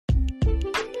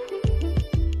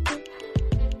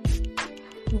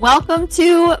Welcome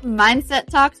to Mindset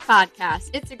Talks Podcast.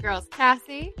 It's your girls,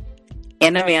 Cassie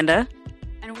and Amanda,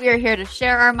 and we are here to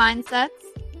share our mindsets,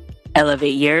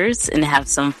 elevate yours, and have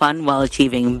some fun while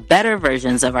achieving better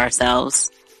versions of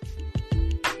ourselves.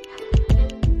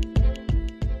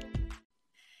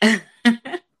 Hey,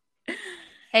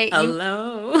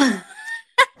 hello.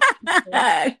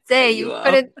 You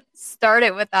couldn't start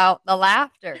it without the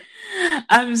laughter.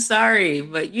 I'm sorry,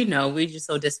 but we're just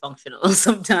so dysfunctional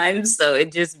sometimes, so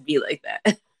it just be like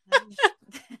that.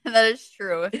 That is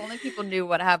true. If only people knew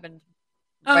what happened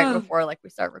right before we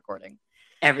start recording.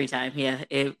 Every time, yeah.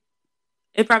 It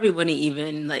probably wouldn't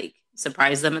even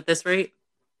surprise them at this rate.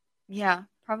 Yeah,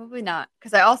 probably not.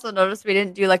 Because I also noticed we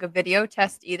didn't do a video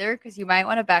test either, because you might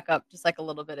want to back up just a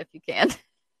little bit if you can.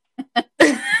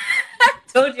 I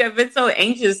told you I've been so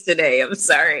anxious today. I'm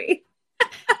sorry.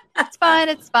 It's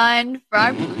fine.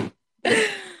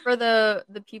 For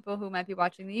the people who might be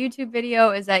watching the YouTube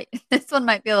video, is that this one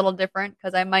might be a little different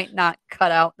because I might not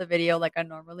cut out the video like I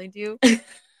normally do.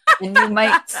 And you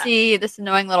might see this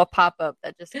annoying little pop-up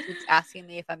that just keeps asking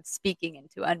me if I'm speaking and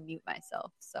to unmute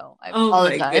myself. So I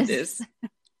apologize. Oh my goodness.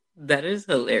 That is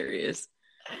hilarious.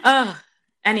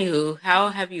 Anywho, how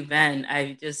have you been?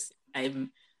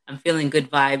 I'm feeling good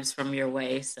vibes from your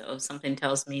way, so something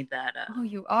tells me that Oh,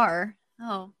 you are?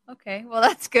 Oh, okay. Well,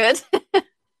 that's good.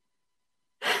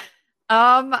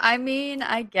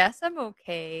 I guess I'm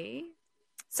okay.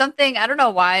 Something, I don't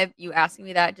know why you asking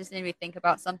me that, just made me think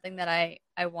about something that I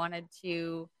wanted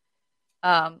to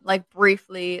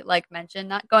briefly mention,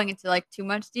 not going into too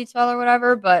much detail or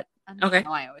whatever, but I don't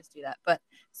know, I always do that. But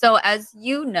so as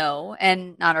you know,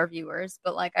 and not our viewers,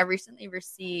 but I recently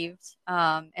received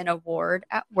an award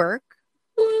at work.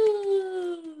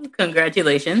 Ooh,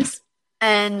 congratulations.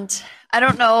 And I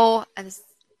don't know, this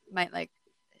might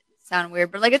sound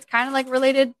weird, but it's kind of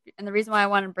related, and the reason why I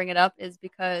want to bring it up is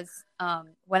because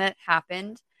when it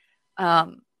happened,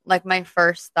 my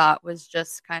first thought was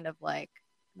just kind of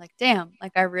damn,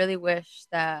 I really wish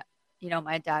that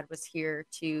my dad was here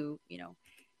to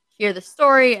hear the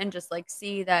story and just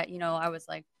see that I was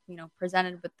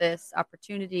presented with this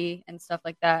opportunity and stuff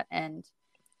like that. And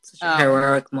such a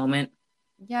heroic moment.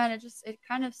 Yeah, and it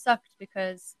kind of sucked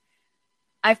because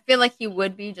I feel like he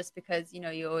would be, just because,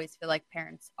 you always feel like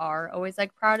parents are always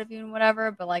proud of you and whatever,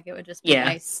 but it would just be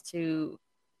nice to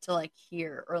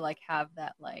hear or have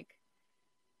that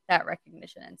that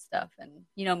recognition and stuff. And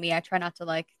me, I try not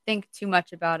to think too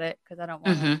much about it because I don't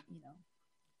want to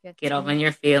get off on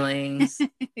your feelings.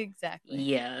 Exactly.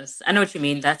 Yes, I know what you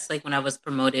mean. That's when I was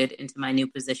promoted into my new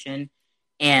position,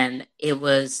 and it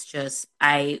was just,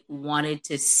 I wanted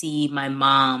to see my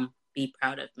mom be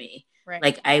proud of me.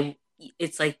 Right.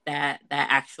 It's that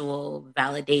actual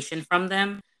validation from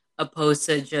them, opposed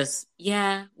to just,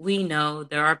 yeah, we know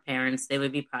there are parents, they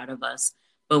would be proud of us.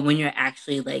 But when you're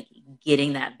actually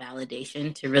getting that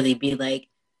validation to really be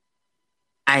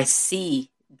I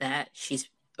see that she's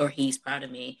or he's proud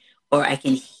of me, or I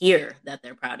can hear that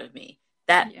they're proud of me,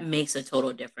 that makes a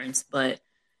total difference. But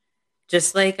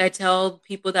just like I tell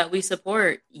people that we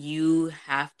support, you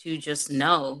have to just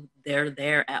know they're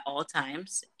there at all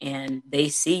times and they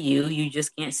see you. You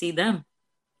just can't see them.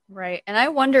 Right. And I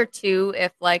wonder too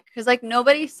if because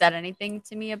nobody said anything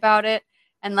to me about it.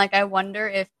 And I wonder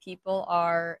if people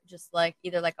are just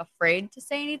either afraid to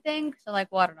say anything. So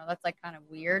well, I don't know, that's kind of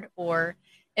weird. Or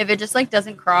if it just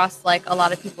doesn't cross a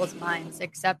lot of people's minds,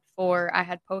 except for I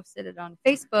had posted it on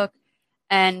Facebook,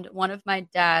 and one of my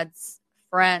dad's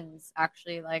friends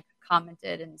actually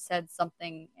commented and said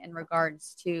something in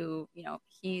regards to,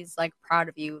 he's proud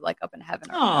of you up in heaven.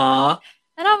 Aww.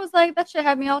 And I was that shit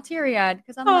had me all teary eyed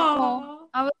because I'm oh,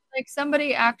 I was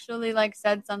somebody actually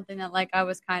said something that I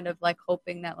was kind of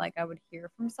hoping that I would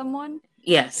hear from someone.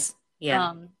 Yes.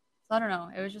 Yeah. So I don't know.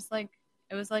 It was just it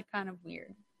was kind of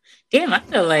weird. Damn, I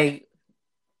feel why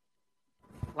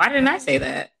didn't I say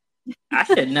that? I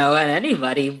should know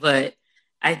anybody, but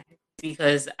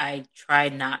because I try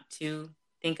not to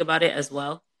think about it as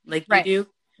well, you do.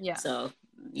 Yeah. So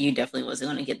you definitely wasn't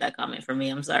going to get that comment from me.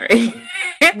 I'm sorry.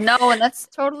 No, and that's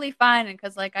totally fine. And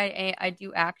because I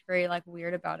do act very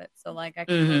weird about it, so I can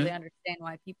totally understand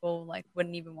why people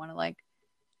wouldn't even want to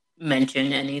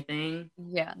mention anything.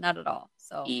 Yeah, not at all.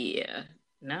 So yeah,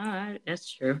 no, that's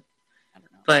true. I don't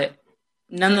know, but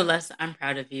nonetheless, I'm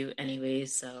proud of you,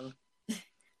 anyways. So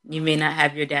you may not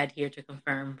have your dad here to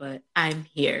confirm, but I'm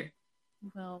here.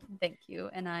 Well, thank you,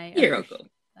 and You're welcome.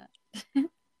 That.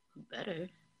 Better.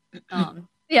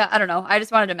 Yeah, I don't know. I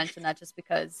just wanted to mention that just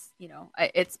because,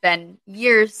 it's been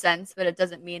years since, but it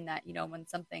doesn't mean that, when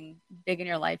something big in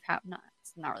your life happens, not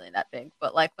it's not really that big,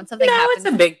 but like when something No, it's a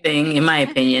happens, big thing, in my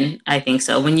opinion. I think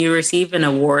so. When you receive an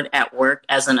award at work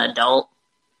as an adult,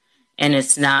 and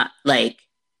it's not like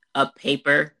a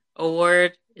paper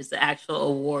award, it's the actual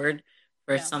award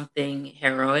for yeah, something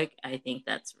heroic, I think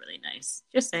that's really nice.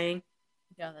 Just saying.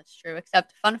 yeah, that's true.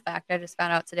 Except, fun fact, I just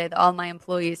found out today that all my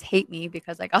employees hate me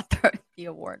because I got the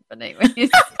award. But anyways,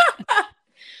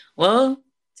 Well,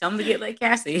 tell them to get like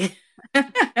Cassie.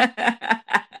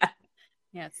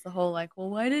 yeah, it's the whole like, well,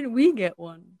 why didn't we get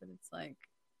one? But it's like,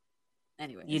 You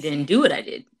anyways, didn't do what I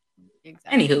did.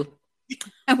 exactly. Anywho,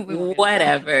 We won't get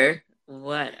into that.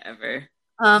 whatever.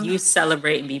 Um, You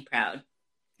celebrate and be proud.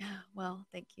 well,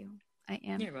 thank you. I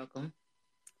am. You're welcome.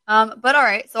 But all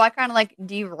right, so I kind of like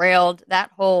derailed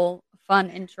that whole fun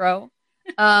intro.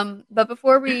 But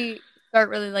before we start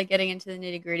really like getting into the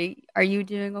nitty gritty, are you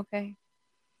doing okay?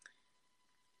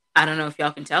 I don't know if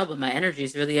y'all can tell, but my energy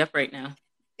is really up right now.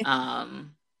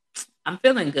 Um, I'm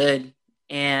feeling good,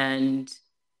 and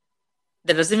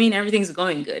that doesn't mean everything's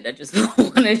going good. I just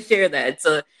want to share that it's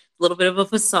a little bit of a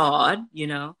facade, you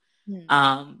know. Hmm.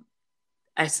 Um,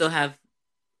 I still have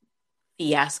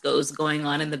fiascos going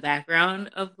on in the background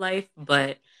of life,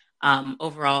 but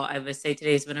overall, I would say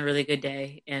today's been a really good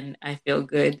day, and I feel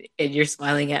good. And you're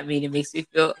smiling at me, and it makes me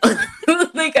feel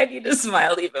like I need to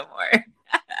smile even more.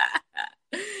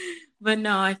 But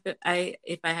no, I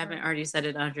if I haven't already said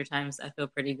it 100 times, I feel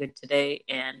pretty good today,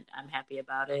 and I'm happy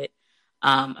about it.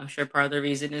 I'm sure part of the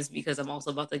reason is because I'm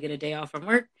also about to get a day off from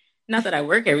work. Not that I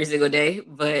work every single day,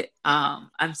 but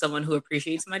I'm someone who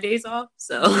appreciates my days off.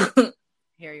 So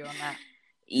Hear you on that.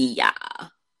 yeah.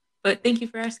 But thank you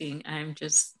for asking. I'm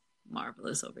just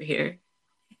marvelous over here.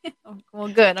 Oh, well,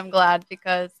 good. I'm glad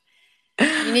because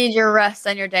you need your rest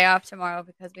and your day off tomorrow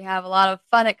because we have a lot of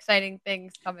fun, exciting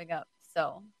things coming up.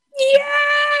 So,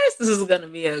 Yes, this is going to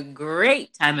be a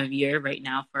great time of year right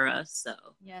now for us. So,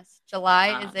 yes, July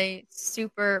is um, a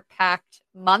super packed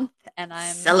month, and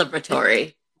I'm celebratory,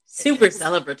 it super is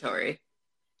celebratory.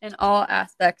 in all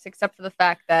aspects, except for the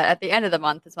fact that at the end of the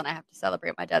month is when I have to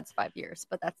celebrate my dad's 5 years.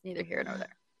 But that's neither here nor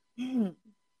there.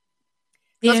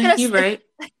 So Yeah, you're right.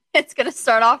 it's gonna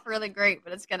start off really great,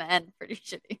 but it's gonna end pretty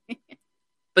shitty.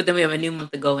 But then we have a new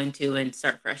month to go into and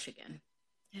start fresh again.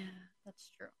 Yeah, that's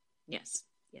true. Yes,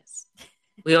 yes.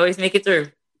 We always make it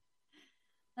through.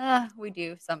 We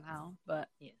do somehow, but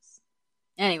Yes.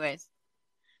 anyways,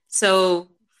 So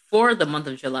for the month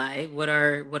of July, what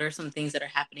are some things that are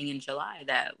happening in July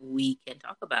that we can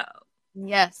talk about?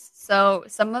 yes. So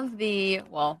some of the,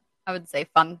 well, I would say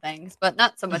fun things, but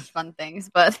not so much fun things.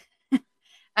 But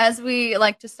as we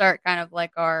like to start, kind of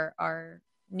like our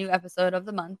new episode of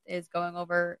the month is going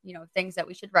over, things that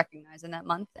we should recognize in that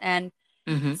month, and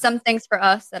Mm-hmm. some things for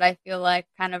us that I feel like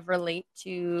kind of relate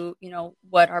to,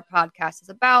 what our podcast is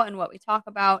about and what we talk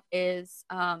about is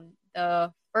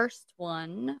the first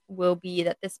one will be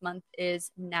that this month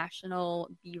is National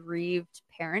Bereaved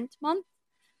Parent Month.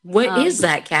 What is Um,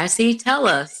 that, Cassie? Tell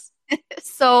us.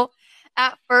 so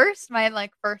at first, my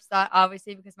like first thought,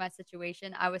 obviously, because my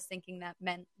situation, I was thinking that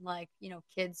meant like,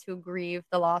 kids who grieve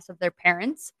the loss of their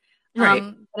parents. Right.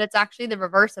 But it's actually the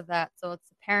reverse of that. So it's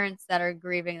the parents that are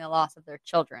grieving the loss of their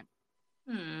children.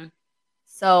 Hmm.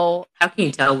 So How can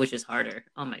you tell which is harder?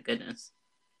 Oh my goodness.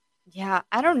 yeah,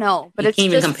 I don't know, but You it's can't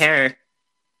even just compare.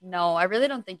 no, I really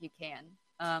don't think you can.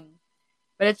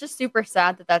 But it's just super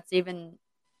sad that that's even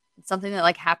something that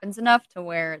like happens enough to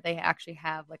where they actually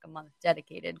have like a month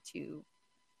dedicated to.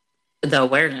 The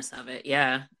awareness of it.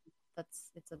 Yeah.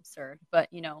 It's absurd. But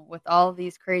with all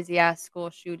these crazy ass school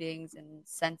shootings and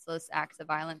senseless acts of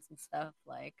violence and stuff,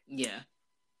 like Yeah,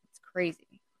 it's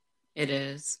crazy. it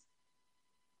is.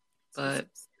 It's just But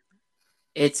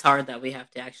it's hard that we have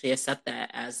to actually accept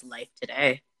that as life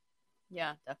today,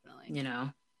 yeah, definitely. you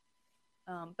know?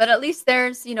 But at least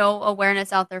there's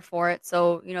awareness out there for it,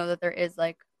 so that there is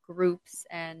like groups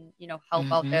and help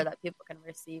out Mm-hmm. there that people can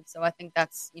receive. So I think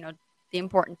that's the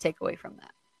important takeaway from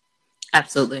that.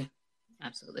 Absolutely.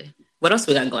 Absolutely. What else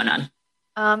we got going on?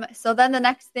 So then the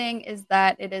next thing is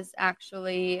that it is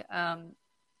actually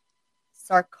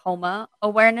Sarcoma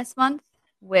Awareness Month,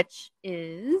 which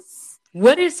is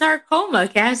What is sarcoma,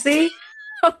 Cassie?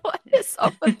 what is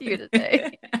up with you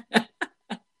today?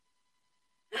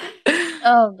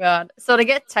 Oh God. So to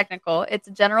get technical, it's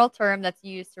a general term that's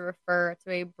used to refer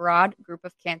to a broad group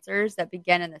of cancers that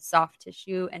begin in the soft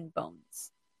tissue and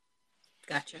bones.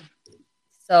 Gotcha.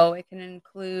 So it can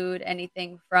include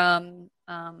anything from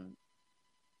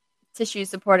tissues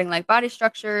supporting like body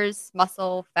structures,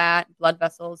 muscle, fat, blood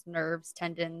vessels, nerves,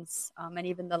 tendons, and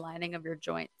even the lining of your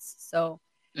joints. So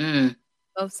Mm,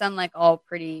 those sound like all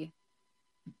pretty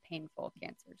painful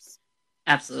cancers.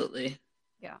 absolutely.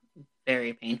 Yeah.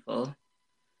 Very painful.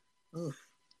 Oof.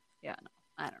 Yeah, no,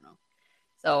 I don't know.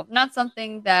 So not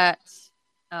something that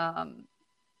um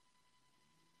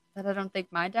that I don't think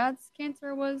my dad's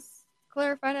cancer was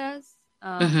clarified as.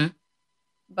 Mm-hmm.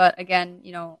 But again,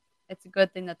 it's a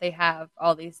good thing that they have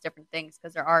all these different things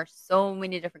because there are so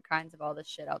many different kinds of all this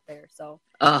shit out there. So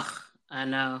Ugh, I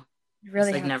know. you It's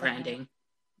really like have never to have. ending.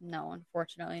 No,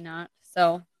 unfortunately not.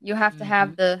 So you have to Mm-hmm.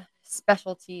 have the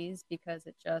specialties because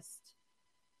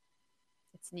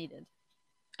it's needed.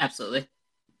 Absolutely.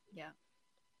 Yeah.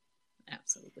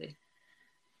 Absolutely.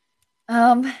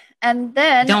 And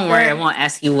then Don't worry, I won't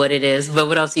ask you what it is, but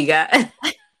what else you got?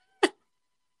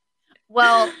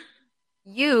 well,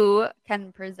 you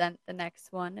can present the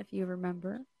next one if you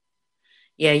remember.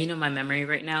 Yeah, you know my memory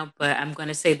right now, but I'm going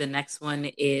to say the next one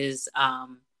is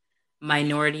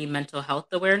minority mental health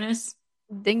awareness,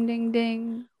 Ding, ding,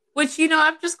 ding. which,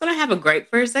 I'm just going to have a gripe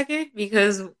for a second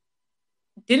because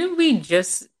didn't we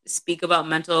just speak about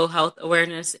mental health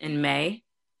awareness in May?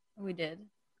 We did.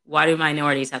 Why do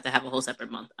minorities have to have a whole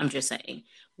separate month? I'm just saying.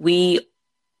 We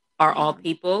are all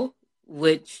people,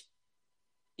 which,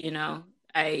 you know,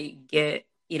 I get,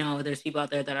 there's people out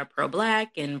there that are pro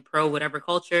black and pro whatever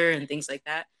culture and things like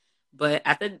that. But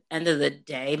at the end of the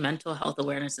day, mental health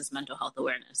awareness is mental health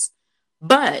awareness.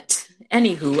 But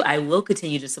anywho, I will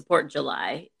continue to support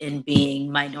July in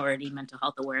being Minority Mental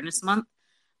Health Awareness Month.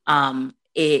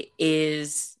 It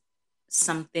is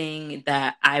something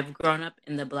that I've grown up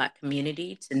in the Black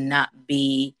community to not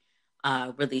be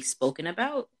really spoken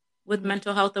about with Mhm.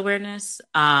 mental health awareness.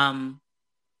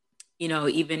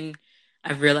 Even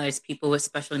I've realized people with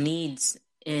special needs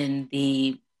in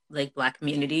the like Black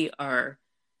community are,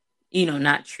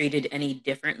 not treated any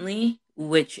differently,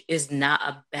 which is not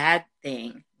a bad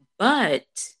thing, but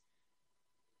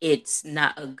it's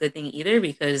not a good thing either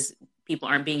because people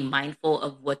aren't being mindful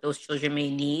of what those children may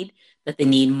need, that they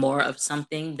need more of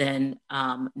something than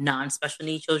non-special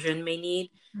need children may need.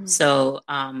 Mhm. So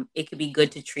it could be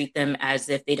good to treat them as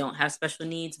if they don't have special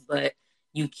needs, but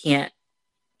you can't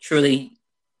truly,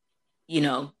 you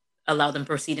know, allow them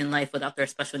proceed in life without their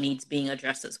special needs being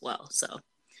addressed as well. So,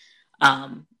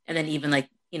 and then even like,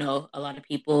 a lot of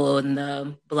people in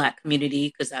the Black community,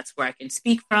 because that's where I can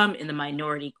speak from in the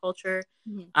minority culture,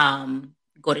 Mhm.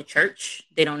 go to church.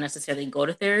 They don't necessarily go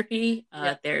to therapy.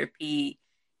 Yeah. Therapy,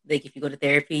 like if you go to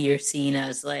therapy, you're seen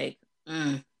as like,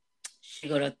 she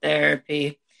go to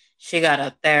therapy. She got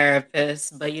a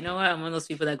therapist. But you know what? I'm one of those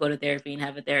people that go to therapy and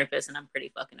have a therapist, and I'm pretty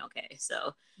fucking okay.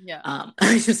 So Yeah.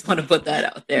 I just want to put that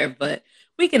out there. But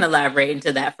we can elaborate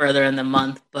into that further in the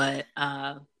month. But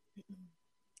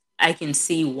I can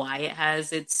see why it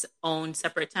has its own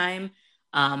separate time.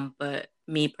 But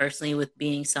me personally, with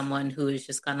being someone who is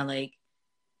just kind of like,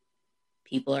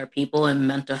 people are people and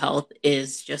mental health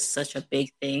is just such a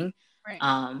big thing. Right.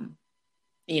 Um,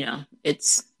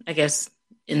 it's, I guess,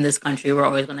 in this country, we're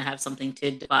always going to have something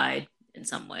to divide in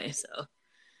some way. So,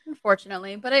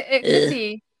 Unfortunately, but it could ugh,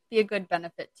 be a good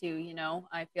benefit too.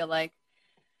 I feel like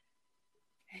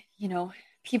you know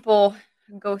people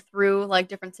go through like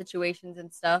different situations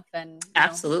and stuff, and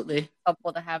absolutely.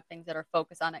 helpful to have things that are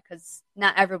focused on it because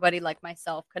not everybody like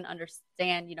myself can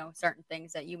understand certain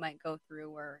things that you might go through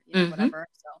or Hmm. whatever.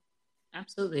 So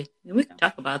Absolutely. We can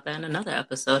talk about that in another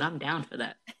episode. I'm down for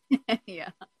that. yeah.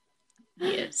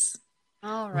 Yes.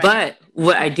 All right. But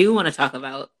what I do want to talk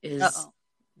about Uh is oh.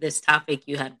 this topic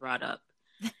you had brought up.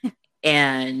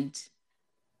 And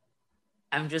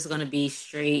I'm just going to be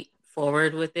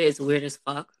straightforward with it. It's weird as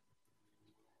fuck.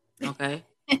 Okay.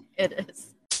 It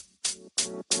is.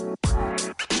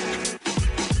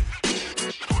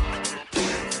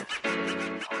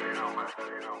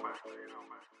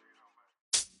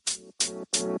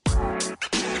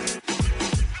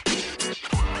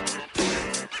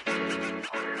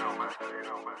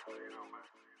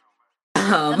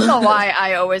 I don't know Um, why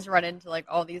I always run into like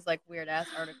all these like weird ass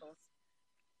articles.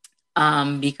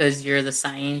 because you're the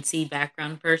sciencey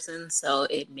background person, so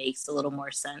it makes a little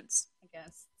more sense. I guess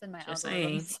it's in my Just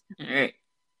saying. algorithms. All right.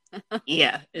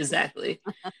 Yeah, exactly.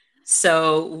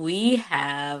 So we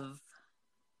have,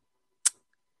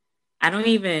 I don't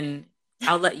even,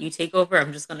 I'll let you take over.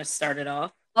 I'm just going to start it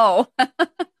off. Oh.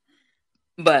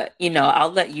 But, I'll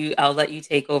let you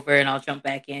take over and I'll jump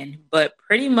back in. But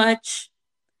pretty much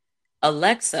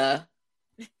Alexa,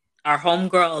 our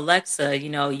homegirl Alexa,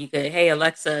 you could, hey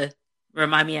Alexa,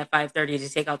 remind me at 5:30 to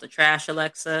take out the trash,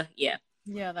 Alexa. Yeah.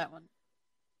 Yeah, that one.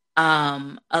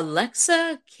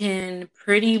 Alexa can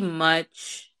pretty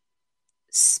much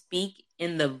speak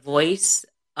in the voice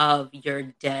of your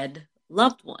dead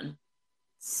loved one.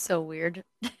 So weird.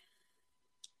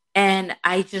 And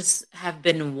I just have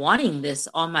been wanting this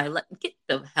all my life. Get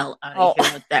the hell out of Oh,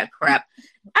 here with that crap.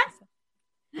 I,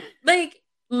 like,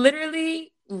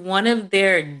 literally, one of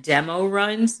their demo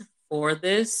runs for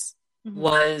this mhm.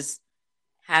 was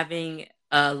having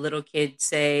a little kid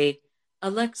say,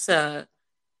 Alexa,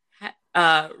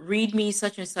 read me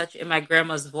such and such in my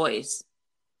grandma's voice.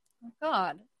 Oh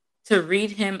God. To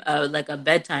read him like a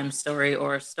bedtime story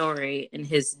or a story in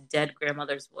his dead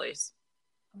grandmother's voice.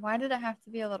 Why did it have to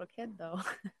be a little kid though?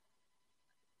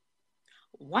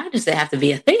 Why does it have to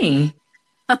be a thing?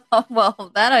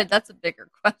 Well, that's a bigger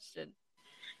question.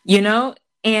 You know?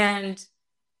 And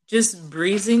just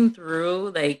breezing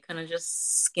through, like kind of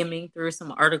just skimming through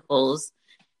some articles,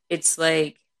 it's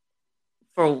like,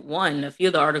 for one, a few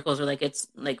of the articles are like, it's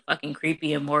like fucking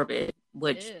creepy and morbid,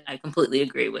 which Ew. I completely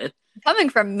agree with. Coming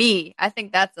from me, I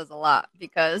think that says a lot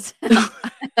because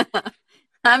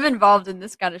I'm involved in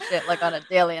this kind of shit like on a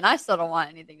daily, and I still don't want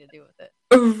anything to do with it.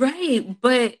 Right.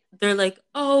 But they're like,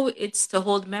 oh, it's to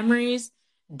hold memories.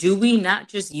 Do we not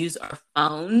just use our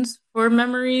phones for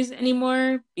memories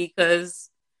anymore? Because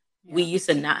we Yeah. used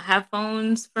to not have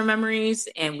phones for memories,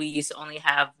 and we used to only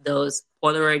have those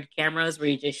Polaroid cameras where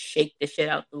you just shake the shit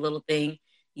out the little thing,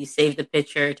 you save the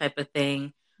picture type of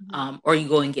thing, Mhm. or you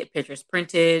go and get pictures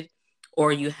printed,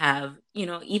 or you have,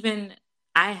 even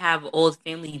I have old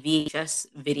family VHS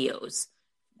videos,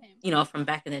 Same. from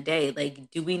back in the day. Like,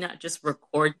 do we not just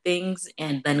record things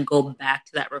and then go back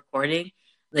to that recording?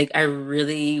 Like, I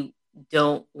really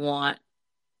don't want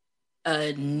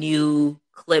a new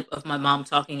clip of my mom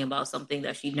talking about something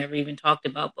that she never even talked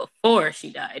about before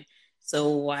she died. So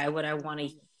why would I want to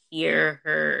hear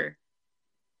her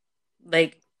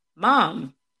like,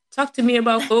 Mom, talk to me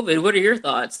about COVID. What are your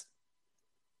thoughts?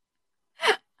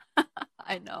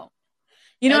 I know.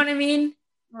 You know It's what I mean?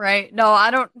 right. No,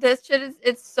 I don't. This shit is,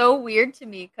 it's so weird to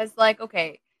me because, like,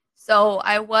 okay, so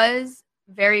I was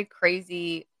very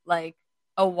crazy like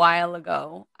a while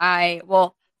ago.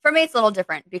 Well, for me, it's a little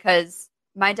different because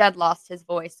my dad lost his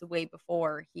voice way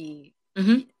before he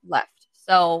Mm-hmm. left.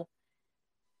 So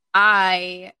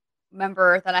I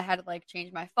remember that I had to like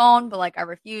change my phone, but like I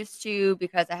refused to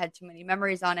because I had too many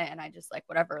memories on it, and I just like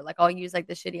whatever, like I'll use like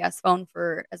the shitty ass phone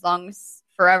for as long as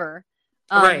forever.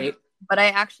 Um, Right. but I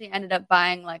actually ended up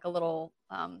buying like a little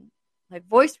like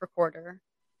voice recorder,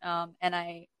 and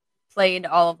I played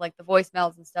all of like the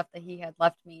voicemails and stuff that he had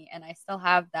left me, and I still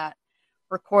have that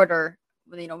recorder,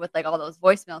 with like all those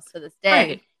voicemails to this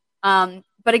day. Right.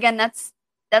 But again, that's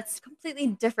completely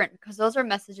different because those are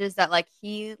messages that like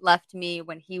he left me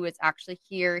when he was actually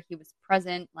here, he was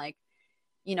present, like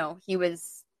he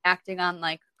was acting on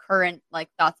like current like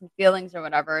thoughts and feelings or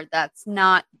whatever. That's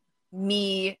not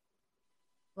me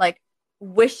like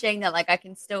wishing that like I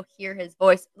can still hear his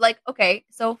voice. Like, okay,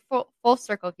 so full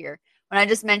circle here. When I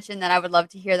just mentioned that I would love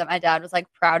to hear that my dad was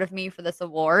like proud of me for this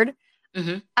award,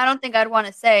 Mm-hmm. I don't think I'd want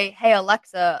to say, "Hey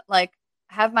Alexa, like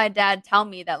have my dad tell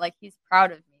me that like he's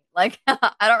proud of me." Like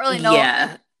I don't really know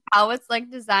Yeah. how it's like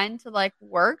designed to like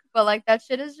work, but like that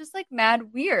shit is just like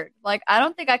mad weird. Like I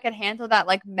don't think I could handle that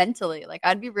like mentally. Like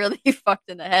I'd be really fucked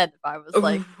in the head if I was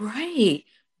like, Right.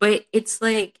 But it's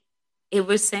like it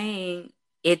was saying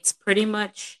it's pretty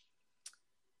much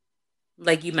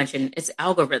like you mentioned, it's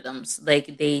algorithms.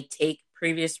 Like they take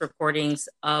previous recordings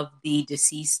of the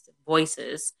deceased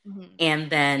voices mhm, and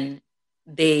then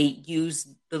they use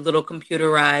the little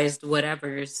computerized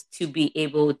whatevers to be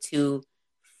able to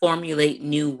formulate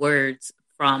new words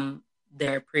from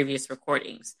their previous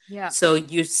recordings. yeah, So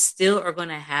you still are going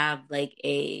to have like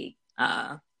a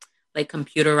like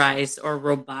computerized or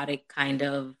robotic kind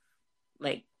of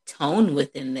like tone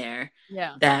within there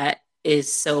yeah, that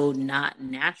is so not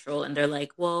natural. And they're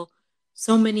like, well,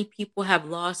 so many people have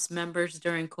lost members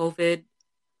during COVID.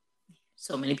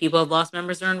 So many people have lost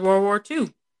members during World War II.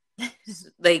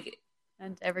 Like,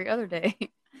 and every other day.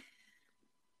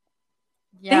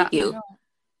 Yeah, thank I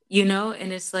you. know.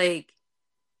 And it's like,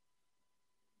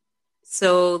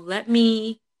 so let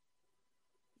me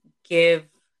give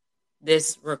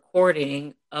this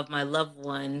recording of my loved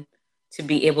one to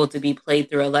be able to be played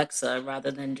through Alexa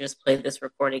rather than just play this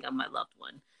recording of my loved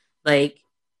one. Like,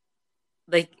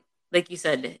 like like you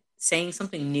said, saying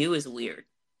something new is weird.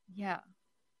 Yeah,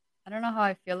 I don't know how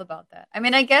I feel about that. I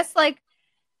mean, I guess like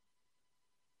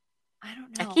I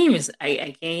don't I know. can't even I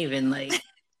can't even like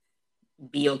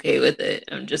be okay with it.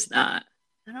 I'm just not.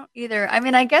 I don't either. I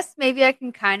mean, I guess maybe I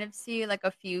can kind of see like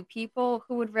a few people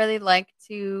who would really like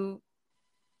to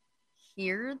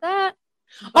hear that,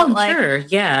 Oh, but I'm like sure.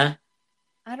 Yeah.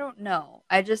 I don't know.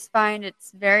 I just find it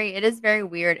is very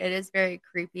weird. It is very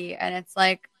creepy. And it's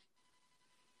like,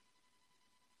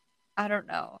 I don't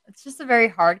know. It's just a very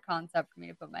hard concept for me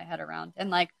to put my head around. And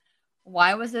like,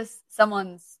 why was this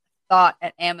someone's thought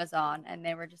at Amazon? And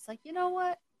they were just like, you know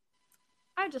what?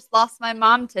 I just lost my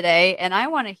mom today, and I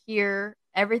want to hear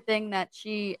everything that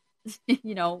she,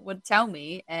 would tell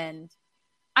me. And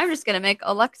I'm just gonna make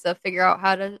Alexa figure out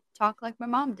how to talk like my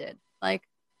mom did. Like,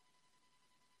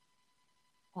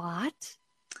 what?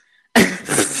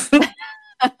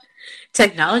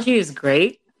 Technology is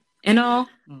great and all,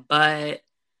 but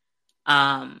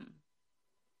um,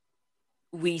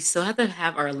 we still have to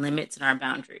have our limits and our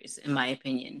boundaries, in my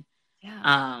opinion. Yeah.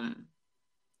 Um,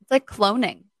 It's like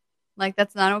cloning. Like,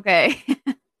 that's not okay.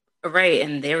 right,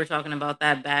 and they were talking about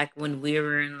that back when we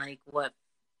were in like what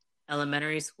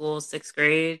elementary school, sixth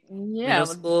grade, Yeah, middle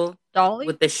with school, Dolly.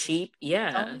 with the sheep.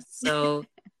 Yeah, Dolly. so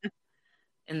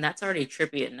and that's already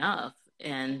trippy enough,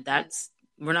 and Yeah. that's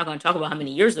we're not going to talk about how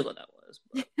many years ago that was.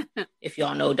 But if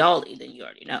y'all know Dolly, then you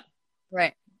already know.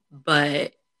 Right.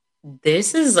 But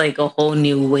this is like a whole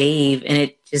new wave, and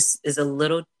it just is a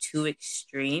little too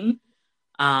extreme.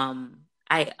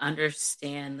 I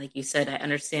understand, like you said, I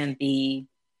understand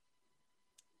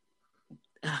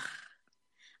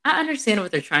I understand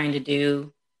what they're trying to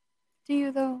do Do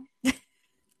you though?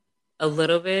 a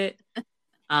little bit.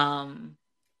 Um,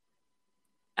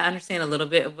 I understand a little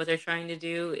bit of what they're trying to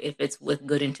do if it's with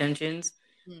good intentions,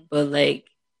 Hmm. but like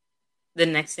the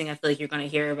next thing I feel like you're going to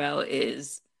hear about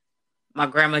is my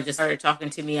grandma just started talking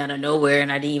to me out of nowhere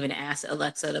and I didn't even ask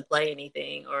Alexa to play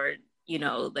anything or,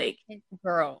 like,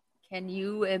 Girl, can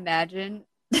you imagine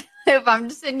if I'm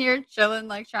just sitting here chilling,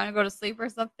 like trying to go to sleep or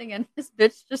something, and this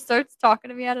bitch just starts talking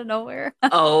to me out of nowhere?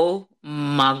 oh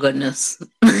my goodness.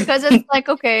 Because it's like,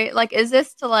 okay, like, is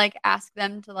this to like ask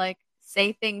them to like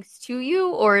say things to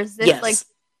you, or is this like, Yes,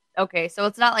 okay, so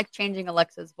it's not like changing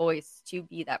Alexa's voice to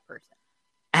be that person.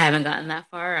 I haven't gotten that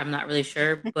far. I'm not really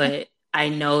sure, but I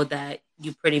know that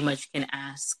you pretty much can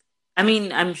ask. I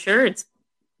mean, I'm sure it's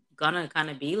gonna kind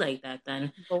of be like that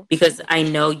then Both because ways. I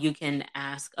know you can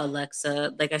ask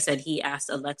Alexa. Like I said, he asked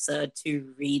Alexa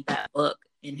to read that book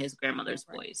in his Oh, grandmother's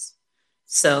right. voice. Yeah.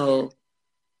 So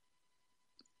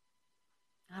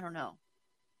I don't know.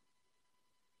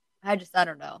 I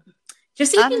don't know.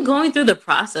 just I even don't, going through the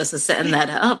process of setting that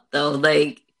up though,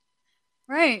 like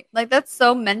right. Like, that's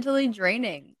so mentally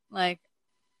draining. Like,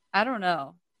 I don't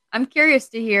know. I'm curious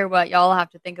to hear what y'all have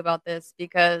to think about this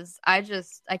because I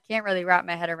can't really wrap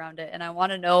my head around it, and I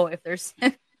want to know if there's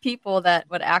people that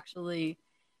would actually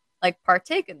like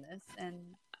partake in this. And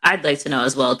I'd like to know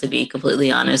as well, to be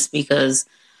completely honest, because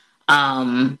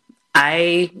um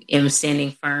I am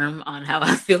standing firm on how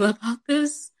I feel about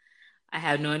this. I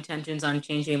have no intentions on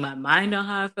changing my mind on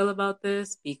how I feel about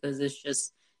this because it's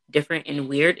just different and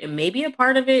weird. And maybe a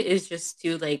part of it is just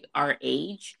to like our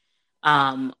age,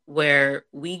 where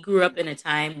we grew up in a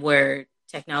time where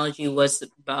technology was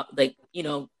about like,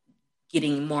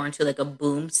 getting more into like a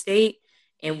boom state.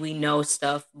 And we know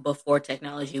stuff before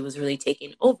technology was really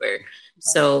taking over. right,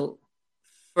 So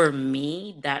for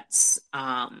me, that's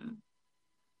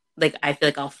like I feel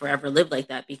like I'll forever live like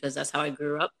that because that's how I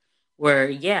grew up. Where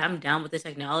yeah, I'm down with the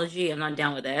technology. I'm not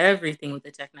down with everything with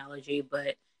the technology, but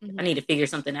if I hmm, need to figure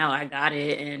something out, I got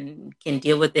it and can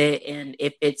deal with it. And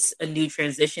if it's a new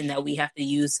transition that we have to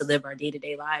use to live our day to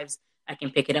day lives, I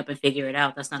can pick it up and figure it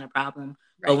out. That's not a problem.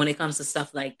 But right, when it comes to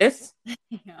stuff like this,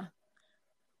 yeah,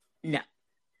 no.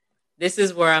 This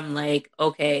is where I'm like,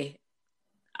 okay,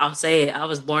 I'll say it. I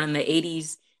was born in the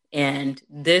 80s and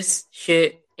this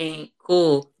shit ain't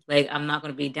cool. Like, I'm not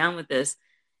going to be down with this.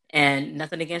 And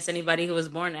nothing against anybody who was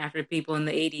born after people in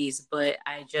the 80s, but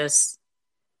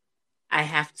I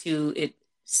have to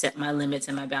set my limits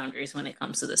and my boundaries when it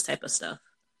comes to this type of stuff.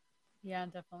 yeah,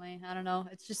 definitely. I don't know.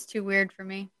 It's just too weird for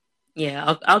me.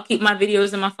 Yeah, I'll keep my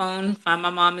videos in my phone, find my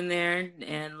mom in there,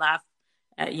 and laugh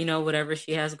at whatever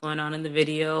she has going on in the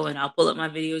video, and I'll pull up my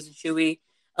videos of Chewy.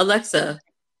 Alexa,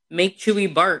 make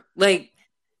Chewy bark. Like,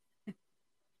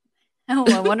 Oh,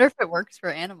 I wonder if it works for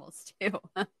animals too.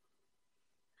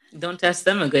 don't test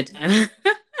them a good time.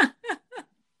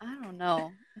 I don't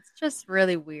know. It's just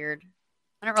really weird.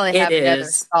 I don't really It have any other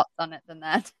is. thoughts on it than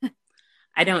that.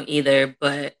 I don't either,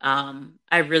 but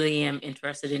I really am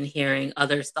interested in hearing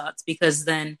others' thoughts because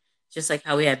then, just like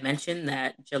how we had mentioned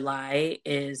that July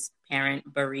is Parent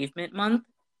Bereavement Month,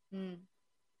 Mm.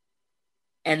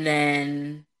 and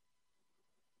then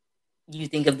you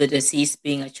think of the deceased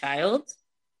being a child.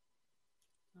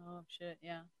 Oh shit,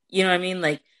 yeah. You know what I mean?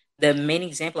 Like the main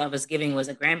example I was giving was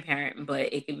a grandparent,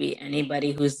 but it could be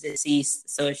anybody who's deceased.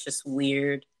 So it's just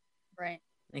weird. Right.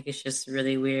 Like it's just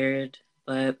really weird.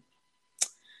 But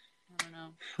I don't know.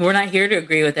 we're not here to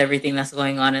agree with everything that's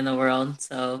going on in the world.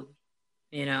 So,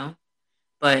 you know.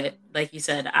 But like you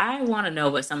said, I want to know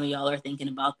what some of y'all are thinking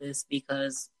about this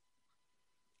because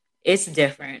it's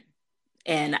different.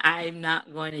 And I'm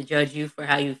not going to judge you for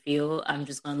how you feel. I'm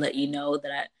just going to let you know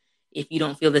that if you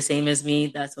don't feel the same as me,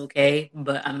 that's okay.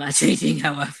 But I'm not changing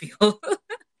how I feel.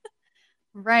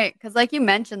 Right, because like you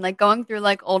mentioned, like going through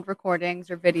like old recordings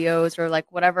or videos or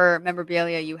like whatever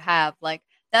memorabilia you have, like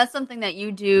that's something that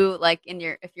you do like in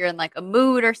your if you're in like a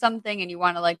mood or something and you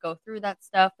want to like go through that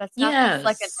stuff. That's not just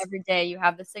like an Yes. everyday you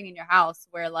have this thing in your house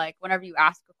where like whenever you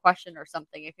ask a question or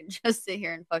something, you can just sit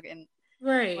here and fucking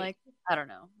Right. like I don't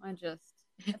know.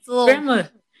 It's a little Grandma,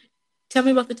 tell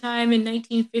me about the time in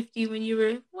 1950 when you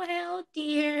were, well,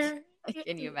 dear.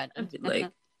 can you imagine? I'd be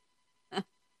like,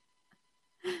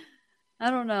 I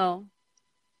don't know.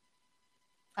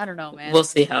 I don't know, we'll man.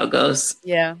 see how it goes.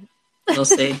 Yeah. We'll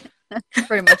see. That's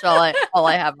pretty much all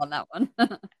I have on that one.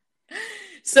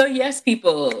 So, yes,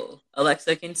 people,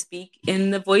 Alexa can speak in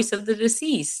the voice of the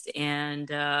deceased. And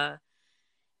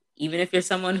even if you're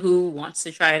someone who wants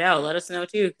to try it out, let us know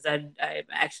too, because I'm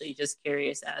actually just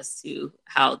curious as to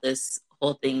how this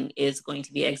whole thing is going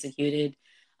to be executed,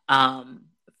 um,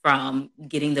 from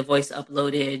getting the voice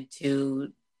uploaded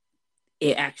to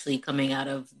it actually coming out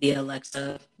of the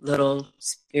Alexa little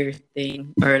speaker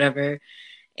thing or whatever.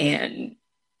 And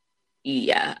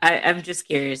yeah, I'm just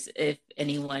curious if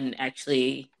anyone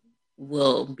actually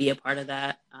will be a part of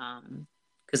that.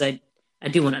 Because I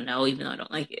do want to know, even though I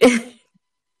don't like it.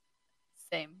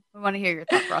 Same. We want to hear your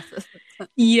thought process.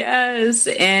 Yes,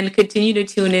 and continue to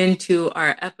tune in to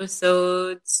our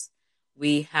episodes.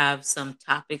 We have some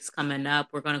topics coming up.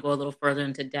 We're going to go a little further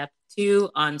into depth too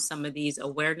on some of these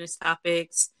awareness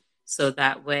topics. So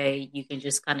that way you can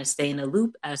just kind of stay in the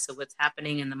loop as to what's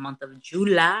happening in the month of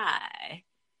July.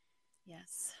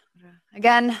 Yes.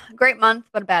 Again, a great month,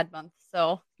 but a bad month.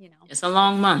 So, It's a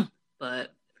long month,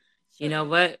 but you know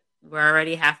what? We're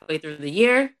already halfway through the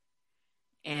year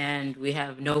and we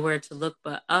have nowhere to look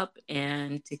but up.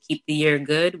 And to keep the year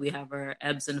good, we have our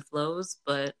ebbs and flows,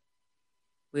 but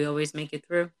we always make it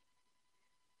through.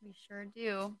 We sure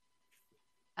do.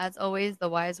 As always, the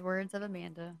wise words of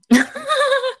Amanda.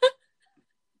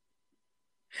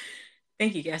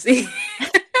 Thank you, Cassie.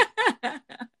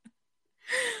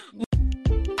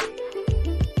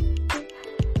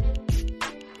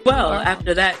 Well,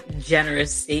 after that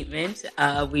generous statement,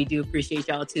 we do appreciate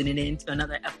y'all tuning in to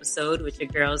another episode with your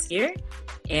girls here.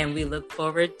 And we look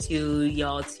forward to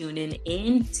y'all tuning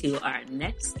in to our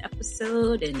next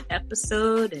episode and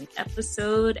episode and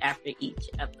episode after each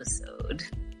episode.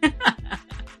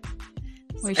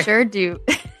 We sure do.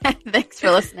 Thanks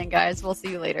for listening, guys. We'll see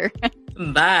you later.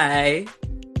 Bye.